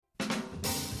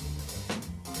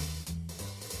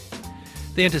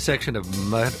The intersection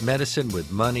of medicine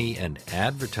with money and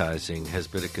advertising has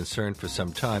been a concern for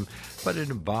some time, but it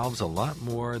involves a lot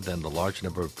more than the large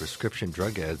number of prescription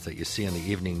drug ads that you see on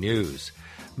the evening news.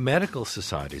 Medical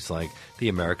societies like the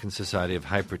American Society of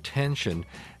Hypertension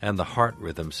and the Heart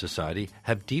Rhythm Society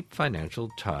have deep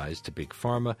financial ties to Big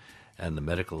Pharma and the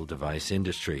medical device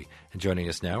industry. And joining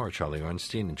us now are Charlie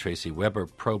Ornstein and Tracy Weber,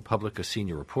 ProPublica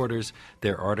senior reporters.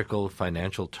 Their article,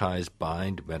 Financial Ties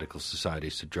Bind Medical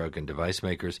Societies to Drug and Device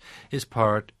Makers, is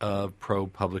part of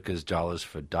ProPublica's Dollars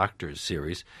for Doctors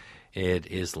series. It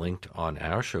is linked on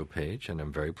our show page, and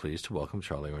I'm very pleased to welcome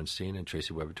Charlie Ornstein and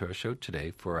Tracy Weber to our show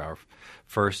today for our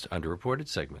first underreported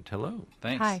segment. Hello.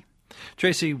 Thanks. Hi.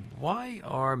 Tracy, why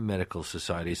are medical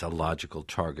societies a logical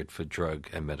target for drug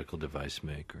and medical device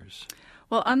makers?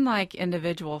 Well, unlike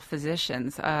individual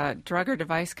physicians, a drug or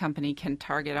device company can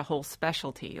target a whole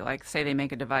specialty. Like, say they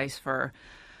make a device for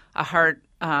a heart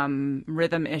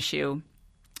rhythm issue.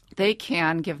 They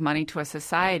can give money to a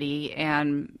society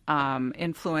and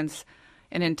influence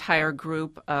an entire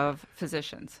group of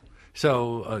physicians.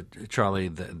 So, Charlie,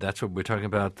 that's what we're talking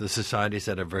about, the societies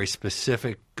that are very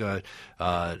specific,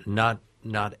 not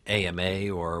AMA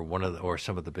or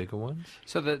some of the bigger ones?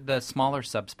 So the smaller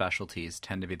subspecialties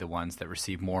tend to be the ones that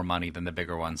receive more money than the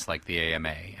bigger ones like the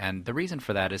AMA. And the reason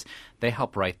for that is they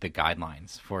help write the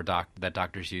guidelines for that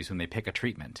doctors use when they pick a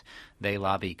treatment. They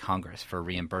lobby Congress for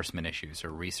reimbursement issues or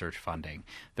research funding.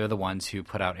 They're the ones who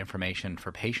put out information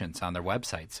for patients on their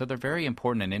websites. So they're very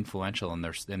important and influential in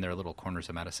their little corners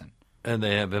of medicine. And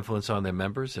they have influence on their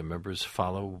members, and members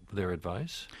follow their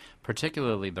advice?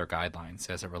 Particularly their guidelines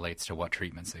as it relates to what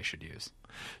treatments they should use.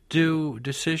 Do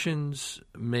decisions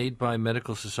made by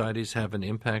medical societies have an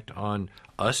impact on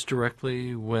us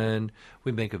directly when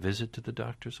we make a visit to the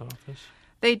doctor's office?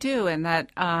 They do, in that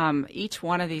each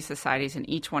one of these societies and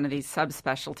each one of these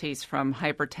subspecialties, from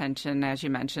hypertension, as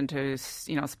you mentioned, to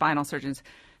spinal surgeons,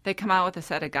 they come out with a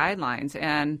set of guidelines,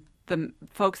 and the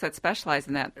folks that specialize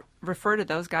in that refer to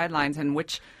those guidelines and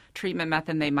which treatment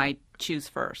method they might choose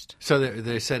first. So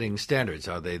they're setting standards.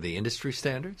 Are they the industry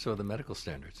standards or the medical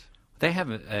standards? They have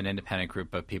an independent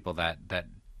group of people that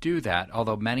do that,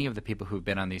 although many of the people who've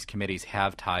been on these committees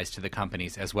have ties to the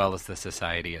companies as well as the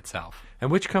society itself.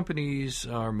 And which companies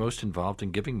are most involved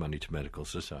in giving money to medical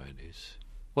societies?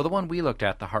 Well, the one we looked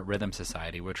at, the Heart Rhythm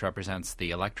Society, which represents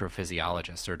the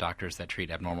electrophysiologists or doctors that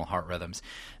treat abnormal heart rhythms,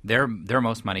 their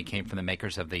most money came from the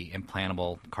makers of the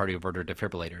implantable cardioverter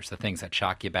defibrillators, the things that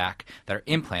shock you back, that are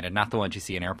implanted, not the ones you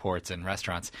see in airports and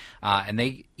restaurants.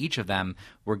 And each of them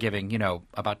were giving,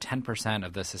 about 10%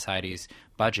 of the society's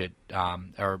budget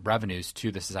or revenues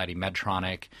to the society: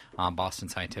 Medtronic, Boston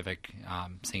Scientific,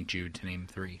 St. Jude, to name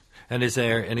three. And is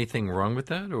there anything wrong with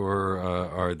that, or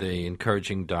are they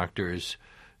encouraging doctors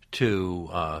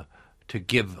to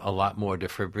give a lot more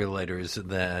defibrillators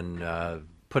than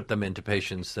put them into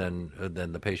patients than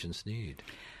the patients need?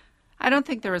 I don't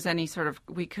think there was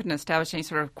we couldn't establish any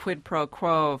sort of quid pro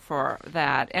quo for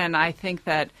that. And I think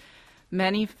that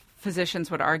many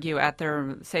physicians would argue at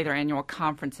their annual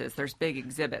conferences, there's big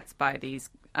exhibits by these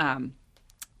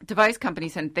device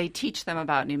companies, and they teach them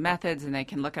about new methods, and they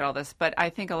can look at all this. But I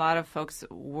think a lot of folks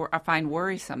find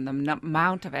worrisome the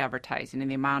amount of advertising and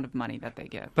the amount of money that they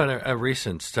give. But a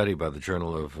recent study by the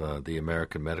Journal of the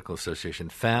American Medical Association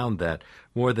found that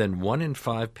more than 1 in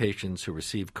 5 patients who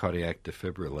received cardiac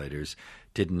defibrillators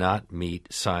did not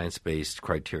meet science-based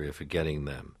criteria for getting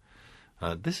them.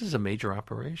 This is a major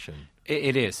operation.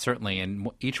 It is, certainly, and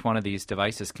each one of these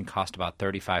devices can cost about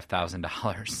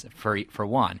 $35,000 for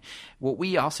one. What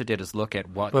we also did is look at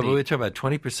what But we're talking about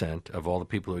 20% of all the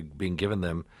people who are being given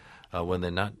them when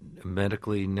they're not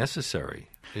medically necessary.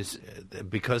 Is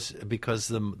because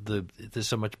there's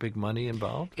so much big money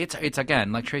involved? It's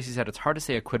again, like Tracy said, it's hard to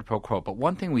say a quid pro quo, but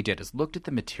one thing we did is looked at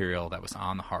the material that was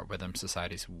on the Heart Rhythm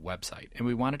Society's website, and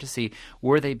we wanted to see,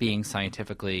 were they being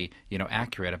scientifically,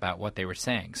 accurate about what they were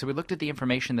saying. So we looked at the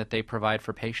information that they provide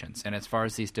for patients, and as far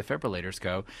as these defibrillators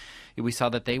go, we saw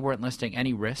that they weren't listing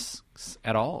any risks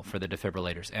at all for the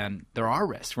defibrillators, and there are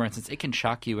risks. For instance, it can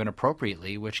shock you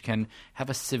inappropriately, which can have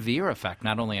a severe effect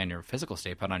not only on your physical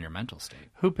state but on your mental state.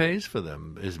 Who pays for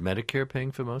them? Is Medicare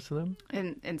paying for most of them?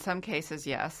 In some cases,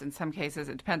 yes. In some cases,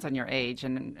 it depends on your age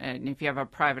and if you have a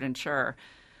private insurer.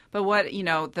 But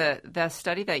the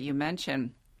study that you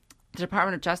mentioned, the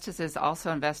Department of Justice is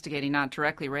also investigating, not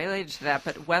directly related to that,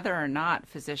 but whether or not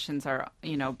physicians are,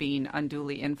 being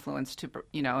unduly influenced to,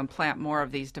 implant more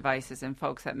of these devices in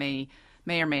folks that may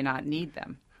or may not need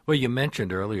them. Well, you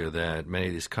mentioned earlier that many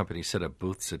of these companies set up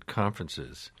booths at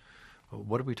conferences.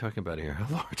 What are we talking about here?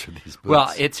 How large are these booths?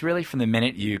 Well, it's really from the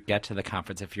minute you get to the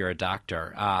conference, if you're a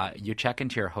doctor, you check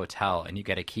into your hotel and you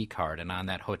get a key card, and on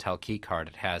that hotel key card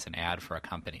it has an ad for a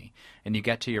company. And you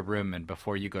get to your room, and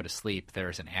before you go to sleep,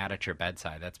 there's an ad at your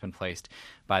bedside that's been placed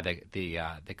by the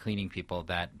cleaning people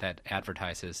that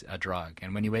advertises a drug.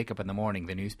 And when you wake up in the morning,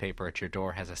 the newspaper at your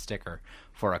door has a sticker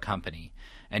for a company.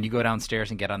 And you go downstairs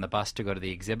and get on the bus to go to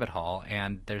the exhibit hall,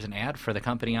 and there's an ad for the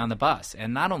company on the bus.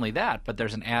 And not only that, but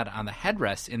there's an ad on the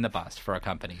headrest in the bus for a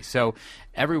company. So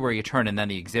everywhere you turn, and then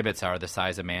the exhibits are the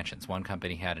size of mansions. One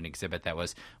company had an exhibit that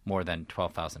was more than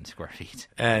 12,000 square feet.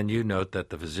 And you note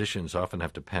that the physicians often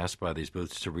have to pass by these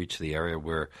booths to reach the area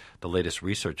where the latest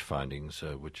research findings,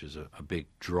 which is a big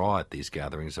draw at these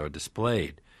gatherings, are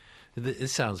displayed.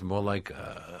 This sounds more like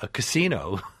a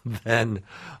casino than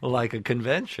like a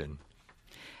convention.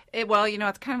 Well,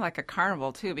 it's kind of like a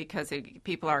carnival, too, because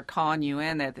people are calling you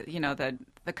in. That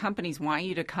the companies want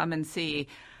you to come and see,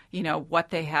 what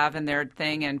they have in their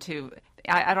thing. And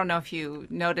I don't know if you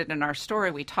noted in our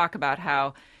story, we talk about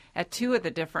how at two of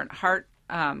the different heart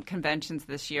conventions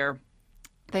this year,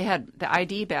 they had the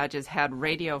ID badges had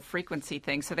radio frequency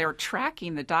things. So they were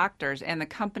tracking the doctors, and the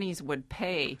companies would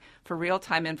pay for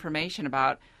real-time information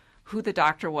about who the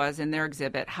doctor was in their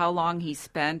exhibit, how long he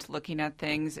spent looking at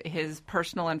things, his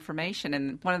personal information.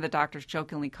 And one of the doctors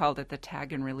jokingly called it the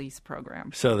tag and release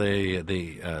program. So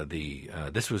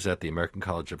this was at the American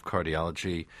College of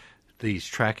Cardiology. These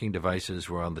tracking devices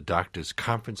were on the doctor's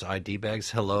conference ID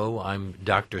bags. Hello, I'm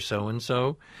Dr.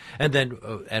 So-and-so. And then,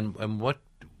 and what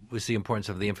was the importance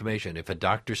of the information? If a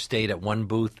doctor stayed at one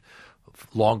booth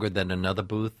longer than another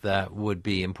booth, that would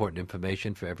be important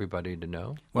information for everybody to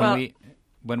know?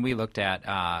 When we looked at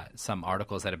some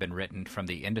articles that have been written from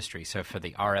the industry, so for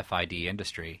the RFID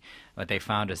industry, what they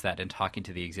found is that in talking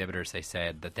to the exhibitors, they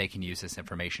said that they can use this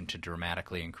information to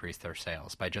dramatically increase their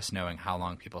sales. By just knowing how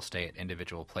long people stay at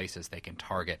individual places, they can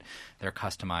target their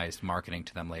customized marketing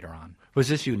to them later on. Was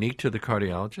this unique to the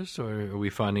cardiologists, or are we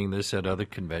finding this at other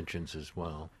conventions as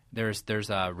well? There's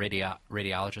a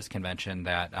radiologist convention,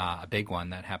 that a big one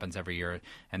that happens every year,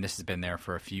 and this has been there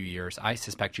for a few years. I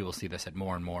suspect you will see this at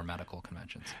more and more medical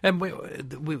conventions. And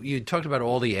you talked about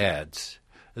all the ads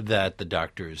that the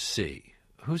doctors see.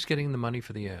 Who's getting the money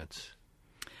for the ads?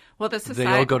 Well, the society.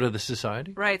 They all go to the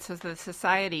society? Right. So the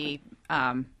society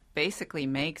basically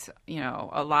makes,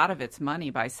 a lot of its money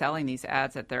by selling these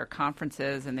ads at their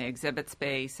conferences and the exhibit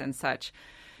space and such.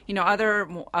 Other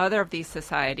of these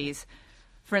societies,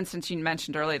 for instance, you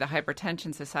mentioned earlier the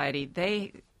Hypertension Society,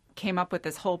 they came up with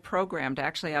this whole program to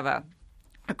actually have a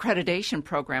accreditation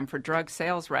program for drug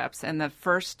sales reps. And the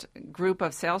first group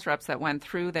of sales reps that went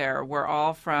through there were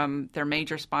all from their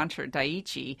major sponsor,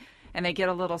 Daiichi. And they get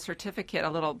a little certificate, a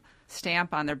little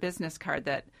stamp on their business card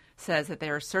that says that they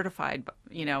are certified,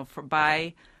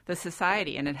 by the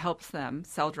society, and it helps them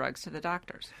sell drugs to the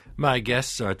doctors. My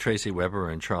guests are Tracy Weber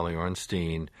and Charlie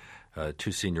Ornstein,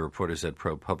 two senior reporters at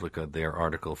ProPublica. Their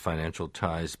article, Financial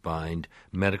Ties Bind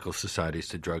Medical Societies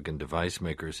to Drug and Device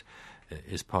Makers,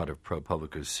 is part of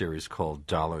ProPublica's series called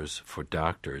Dollars for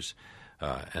Doctors.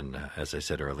 And as I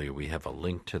said earlier, we have a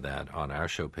link to that on our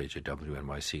show page at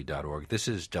WNYC.org. This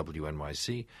is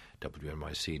WNYC,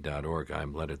 WNYC.org.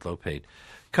 I'm Leonard Lopate.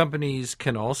 Companies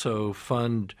can also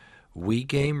fund Wii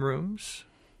game rooms,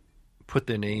 put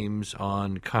their names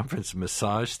on conference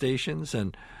massage stations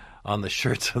and on the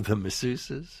shirts of the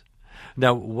masseuses.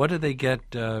 Now, what do they get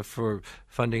for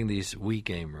funding these Wii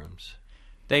game rooms?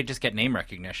 They just get name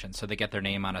recognition, so they get their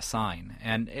name on a sign.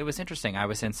 And it was interesting. I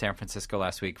was in San Francisco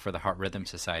last week for the Heart Rhythm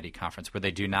Society conference, where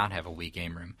they do not have a Wii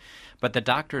game room. But the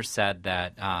doctors said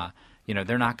that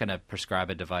they're not going to prescribe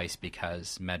a device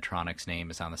because Medtronic's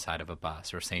name is on the side of a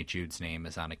bus or St. Jude's name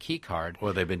is on a key card.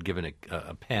 Or they've been given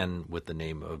a pen with the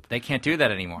name of... They can't do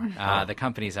that anymore. The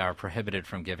companies are prohibited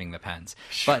from giving the pens.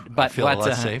 But I feel a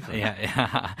lot safer.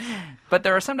 Yeah. But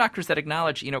there are some doctors that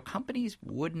acknowledge, companies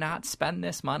would not spend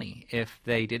this money if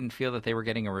they didn't feel that they were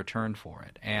getting a return for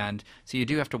it. And so you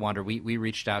do have to wonder. We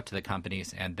reached out to the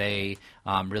companies, and they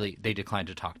they declined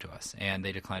to talk to us, and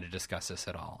they declined to discuss this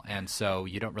at all. And so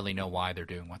you don't really know why they're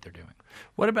doing what they're doing.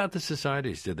 What about the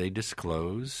societies? Did they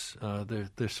disclose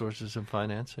their sources of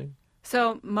financing?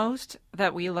 So most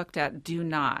that we looked at do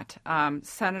not.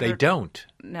 They don't?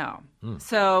 No.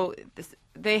 So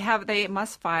they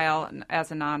must file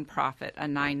as a nonprofit a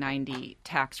 990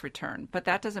 tax return, but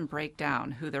that doesn't break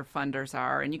down who their funders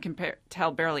are, and you can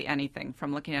tell barely anything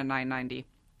from looking at 990.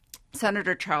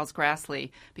 Senator Charles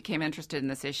Grassley became interested in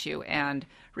this issue and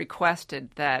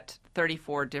requested that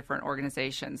 34 different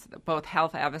organizations, both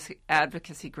health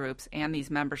advocacy groups and these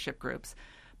membership groups,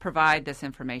 provide this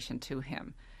information to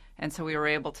him. And so we were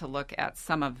able to look at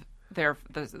some of the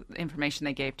information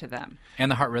they gave to them.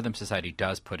 And the Heart Rhythm Society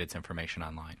does put its information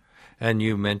online. And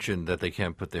you mentioned that they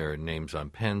can't put their names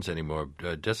on pens anymore.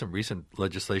 Doesn't recent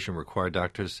legislation require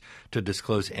doctors to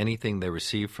disclose anything they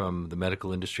receive from the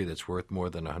medical industry that's worth more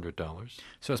than $100?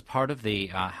 So as part of the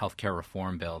healthcare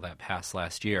reform bill that passed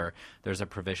last year, there's a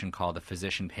provision called the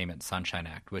Physician Payment Sunshine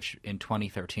Act, which in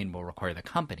 2013 will require the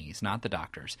companies, not the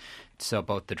doctors, so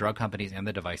both the drug companies and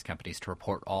the device companies, to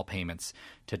report all payments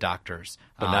to doctors.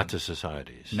 But not to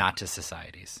societies. Not to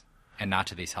societies. And not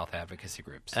to these health advocacy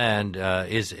groups. And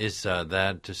is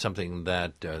that something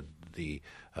that the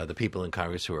people in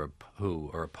Congress who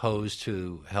are opposed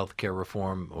to health care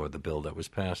reform or the bill that was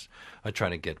passed are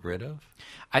trying to get rid of?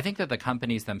 I think that the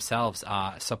companies themselves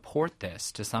support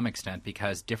this to some extent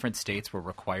because different states were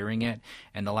requiring it,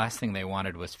 and the last thing they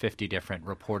wanted was 50 different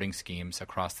reporting schemes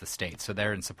across the state. So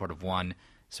they're in support of one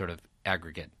sort of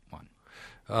aggregate one.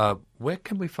 Where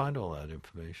can we find all that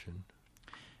information?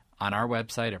 On our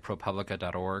website at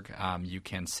ProPublica.org, you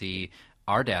can see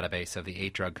our database of the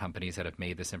 8 drug companies that have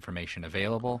made this information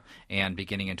available, and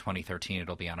beginning in 2013,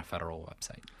 it'll be on a federal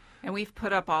website. And we've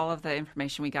put up all of the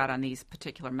information we got on these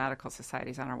particular medical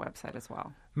societies on our website as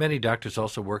well. Many doctors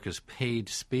also work as paid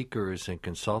speakers and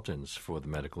consultants for the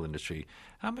medical industry.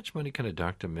 How much money can a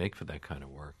doctor make for that kind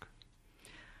of work?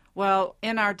 Well,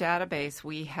 in our database,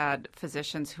 we had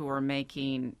physicians who were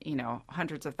making,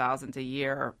 hundreds of thousands a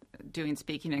year doing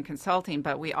speaking and consulting,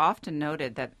 but we often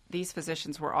noted that these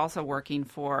physicians were also working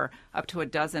for up to a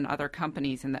dozen other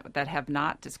companies and that have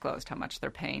not disclosed how much they're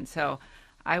paying. So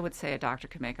I would say a doctor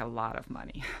could make a lot of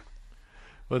money.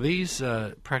 Well, these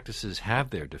practices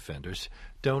have their defenders.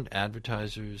 Don't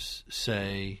advertisers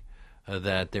say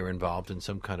that they're involved in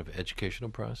some kind of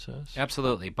educational process?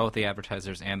 Absolutely. Both the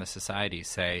advertisers and the societies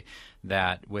say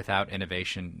that without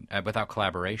innovation, without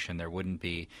collaboration, there wouldn't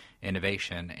be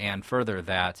innovation. And further,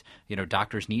 that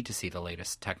doctors need to see the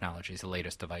latest technologies, the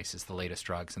latest devices, the latest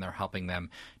drugs, and they're helping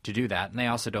them to do that. And they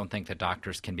also don't think that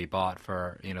doctors can be bought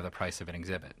for the price of an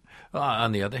exhibit.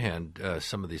 On the other hand,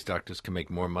 some of these doctors can make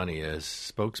more money as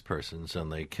spokespersons than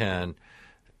they can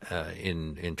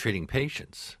in treating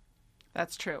patients.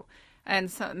 That's true.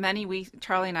 And so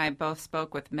Charlie and I both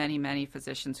spoke with many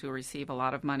physicians who receive a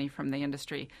lot of money from the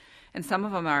industry. And some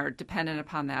of them are dependent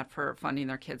upon that for funding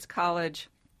their kids' college.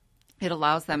 It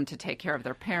allows them to take care of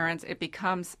their parents. It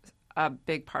becomes a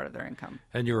big part of their income.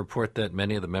 And you report that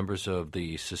many of the members of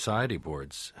the society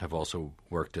boards have also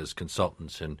worked as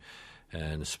consultants and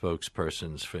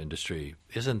spokespersons for industry.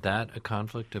 Isn't that a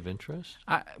conflict of interest?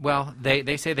 Well,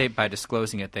 they say by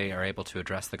disclosing it, they are able to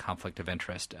address the conflict of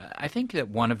interest. I think that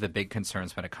one of the big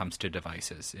concerns when it comes to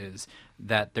devices is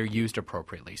that they're used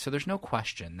appropriately. So there's no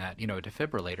question that, a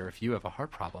defibrillator, if you have a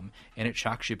heart problem and it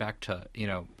shocks you back to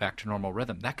normal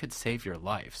rhythm, that could save your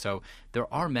life. So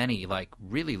there are many,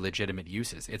 really legitimate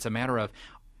uses. It's a matter of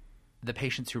the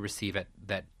patients who receive it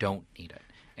that don't need it.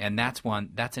 And that's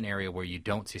an area where you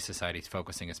don't see societies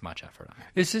focusing as much effort on.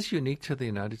 Is this unique to the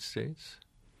United States?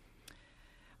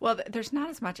 Well, there's not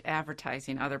as much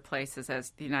advertising other places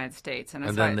as the United States. And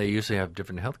then they usually have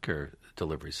different healthcare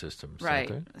delivery systems, right?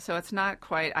 Don't they? So it's not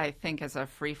quite, I think, as a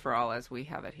free-for-all as we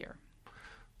have it here.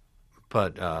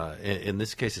 But in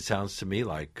this case, it sounds to me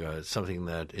like something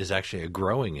that is actually a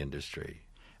growing industry.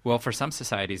 Well, for some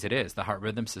societies it is. The Heart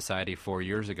Rhythm Society 4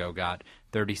 years ago got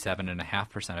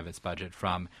 37.5% of its budget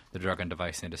from the drug and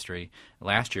device industry.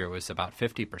 Last year it was about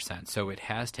 50%, so it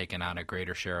has taken on a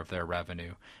greater share of their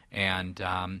revenue. And,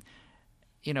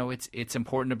 it's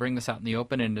important to bring this out in the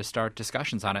open and to start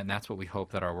discussions on it, and that's what we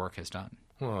hope that our work has done.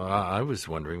 Well, I was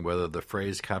wondering whether the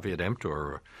phrase caveat emptor,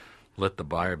 or let the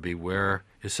buyer beware,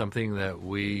 is something that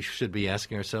we should be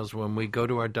asking ourselves when we go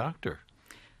to our doctor.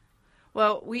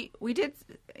 Well, we did,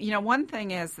 one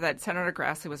thing is that Senator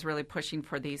Grassley was really pushing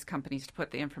for these companies to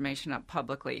put the information up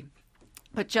publicly.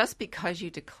 But just because you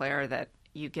declare that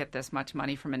you get this much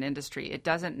money from an industry, it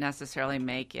doesn't necessarily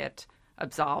make it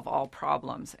absolve all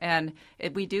problems. And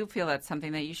we do feel that's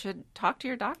something that you should talk to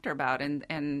your doctor about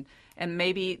and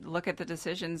maybe look at the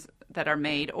decisions that are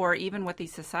made, or even with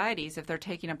these societies, if they're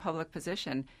taking a public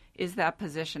position, is that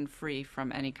position free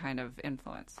from any kind of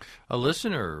influence? A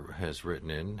listener has written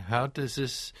in,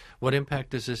 what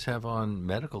impact does this have on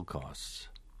medical costs?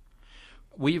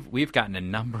 We've gotten a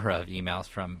number of emails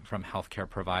from healthcare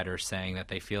providers saying that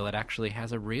they feel it actually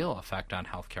has a real effect on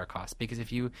healthcare costs. Because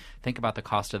if you think about the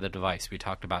cost of the device, we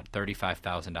talked about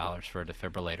 $35,000 for a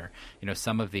defibrillator.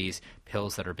 Some of these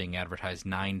pills that are being advertised,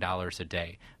 $9 a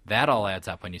day. That all adds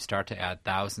up when you start to add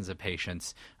thousands of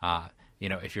patients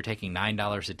if you're taking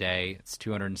 $9 a day, it's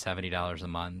 $270 a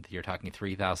month. You're talking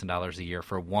 $3,000 a year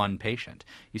for one patient.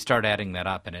 You start adding that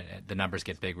up, and the numbers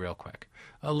get big real quick.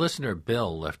 A listener,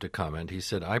 Bill, left a comment. He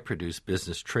said, I produce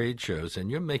business trade shows,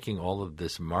 and you're making all of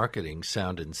this marketing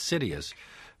sound insidious,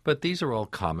 but these are all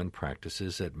common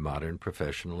practices at modern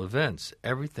professional events.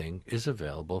 Everything is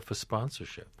available for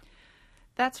sponsorship.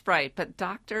 That's right, but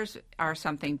doctors are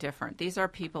something different. These are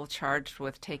people charged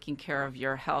with taking care of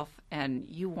your health, and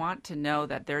you want to know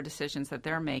that their decisions that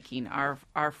they're making are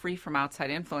free from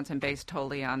outside influence and based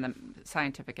totally on the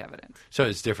scientific evidence. So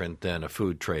it's different than a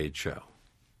food trade show.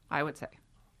 I would say.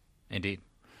 Indeed.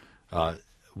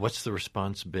 What's the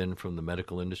response been from the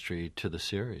medical industry to the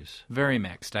series? Very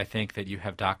mixed. I think that you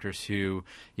have doctors who,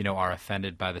 are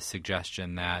offended by the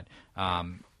suggestion that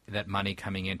that money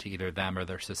coming into either them or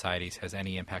their societies has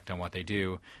any impact on what they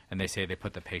do, and they say they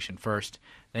put the patient first.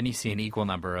 Then you see an equal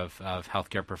number of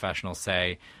healthcare professionals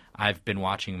say, I've been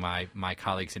watching my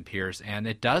colleagues and peers, and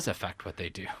it does affect what they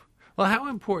do. Well, how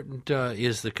important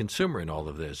is the consumer in all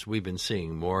of this? We've been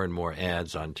seeing more and more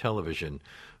ads on television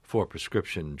for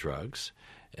prescription drugs,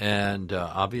 and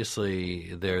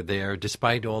obviously they're there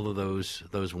despite all of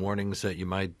those warnings that you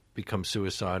might become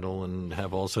suicidal and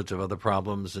have all sorts of other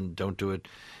problems, and don't do it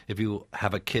if you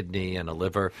have a kidney and a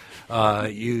liver.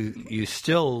 You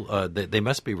still they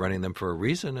must be running them for a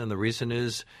reason, and the reason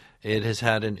is it has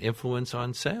had an influence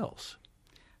on sales.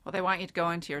 Well, they want you to go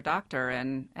into your doctor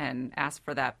and ask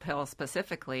for that pill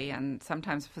specifically, and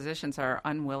sometimes physicians are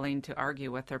unwilling to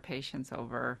argue with their patients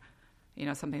over,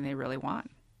 something they really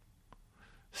want.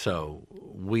 So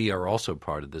we are also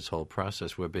part of this whole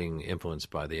process. We're being influenced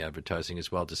by the advertising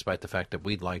as well, despite the fact that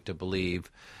we'd like to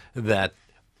believe that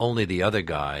only the other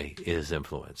guy is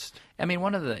influenced. I mean,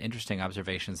 one of the interesting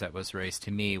observations that was raised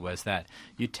to me was that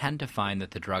you tend to find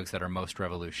that the drugs that are most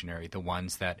revolutionary, the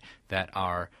ones that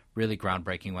are really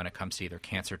groundbreaking when it comes to either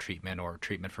cancer treatment or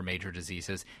treatment for major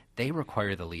diseases, they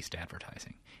require the least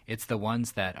advertising. It's the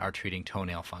ones that are treating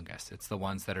toenail fungus. It's the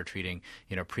ones that are treating,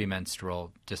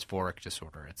 premenstrual dysphoric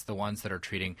disorder. It's the ones that are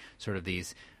treating sort of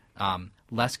these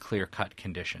less clear-cut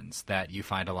conditions that you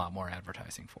find a lot more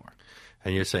advertising for.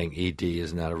 And you're saying ED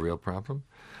is not a real problem?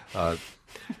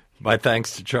 My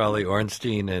thanks to Charlie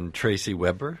Ornstein and Tracy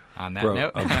Weber. On that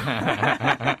note.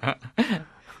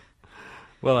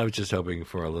 Well, I was just hoping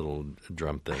for a little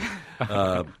drum thing.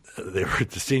 They were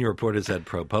the senior reporters at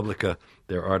ProPublica.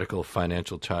 Their article,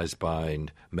 Financial Ties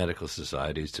Bind Medical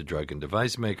Societies to Drug and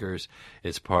Device Makers,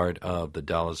 is part of the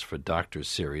Dollars for Doctors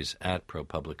series at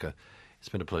ProPublica. It's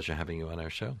been a pleasure having you on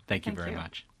our show. Thank you very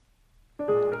much.